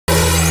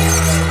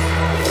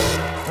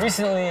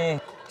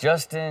Recently,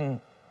 Justin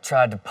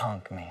tried to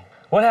punk me.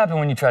 What happened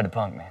when you tried to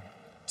punk me?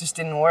 Just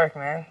didn't work,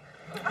 man.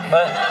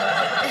 But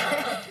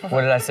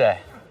what did I say?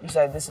 You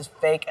said this is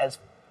fake as.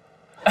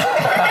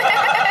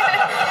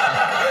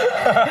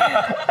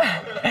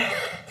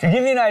 To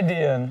give you an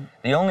idea,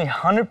 the only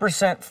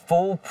 100%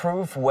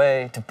 foolproof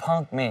way to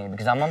punk me,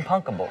 because I'm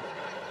unpunkable,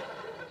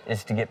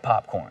 is to get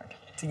popcorned.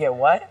 To get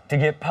what? To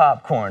get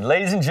popcorn.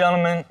 Ladies and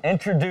gentlemen,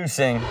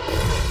 introducing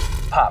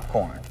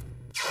popcorn.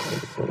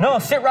 No,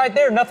 sit right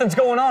there. Nothing's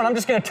going on. I'm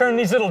just gonna turn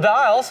these little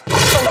dials.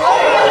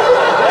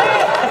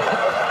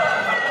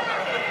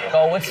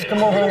 Oh, let's just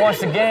come over and watch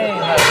the game.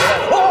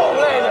 Oh,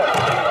 later.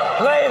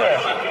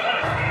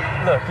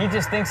 Look, he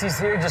just thinks he's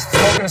here just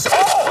smoking a...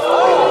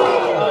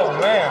 Oh,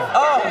 man.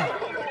 Oh.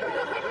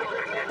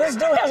 This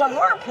dude has a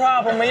heart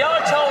problem, and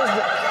y'all chose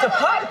to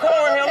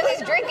popcorn him. Because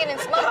he's drinking and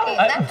smoking,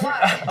 that's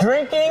why.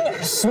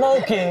 Drinking,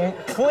 smoking,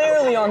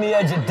 clearly on the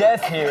edge of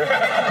death here.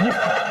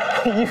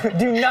 You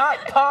do not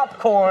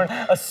popcorn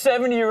a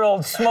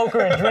 70-year-old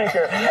smoker and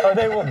drinker, or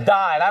they will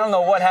die. And I don't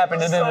know what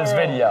happened to them in this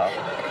video.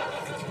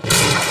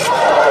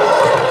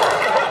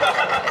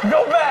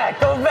 Go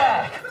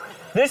back.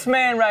 This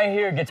man right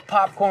here gets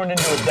popcorned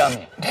into a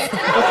dummy. Look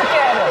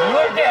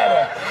at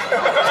him.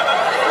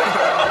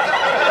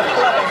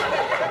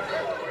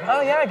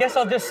 Oh yeah, I guess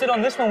I'll just sit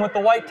on this one with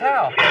the white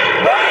towel. Oh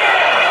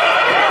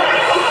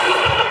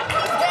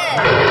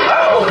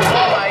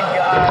my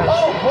God.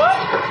 Oh, what?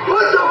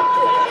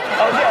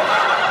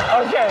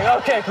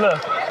 Okay,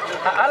 look.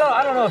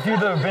 I don't know if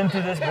you've ever been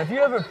through this, but if you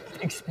ever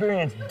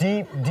experienced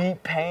deep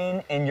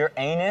pain in your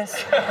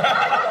anus,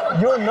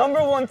 your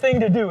number one thing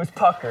to do is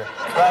pucker,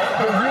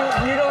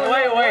 right? You don't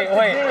Wait.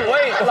 Why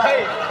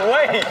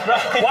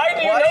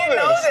do you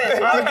know this?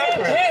 I'm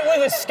getting hit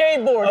with a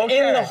skateboard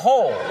in the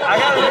hole. I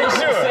gotta make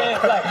sure.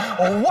 Like,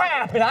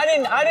 whap, and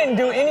I didn't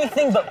do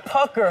anything but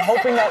pucker,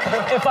 hoping that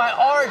if I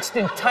arched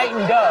and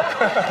tightened up,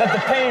 that the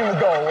pain would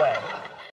go away.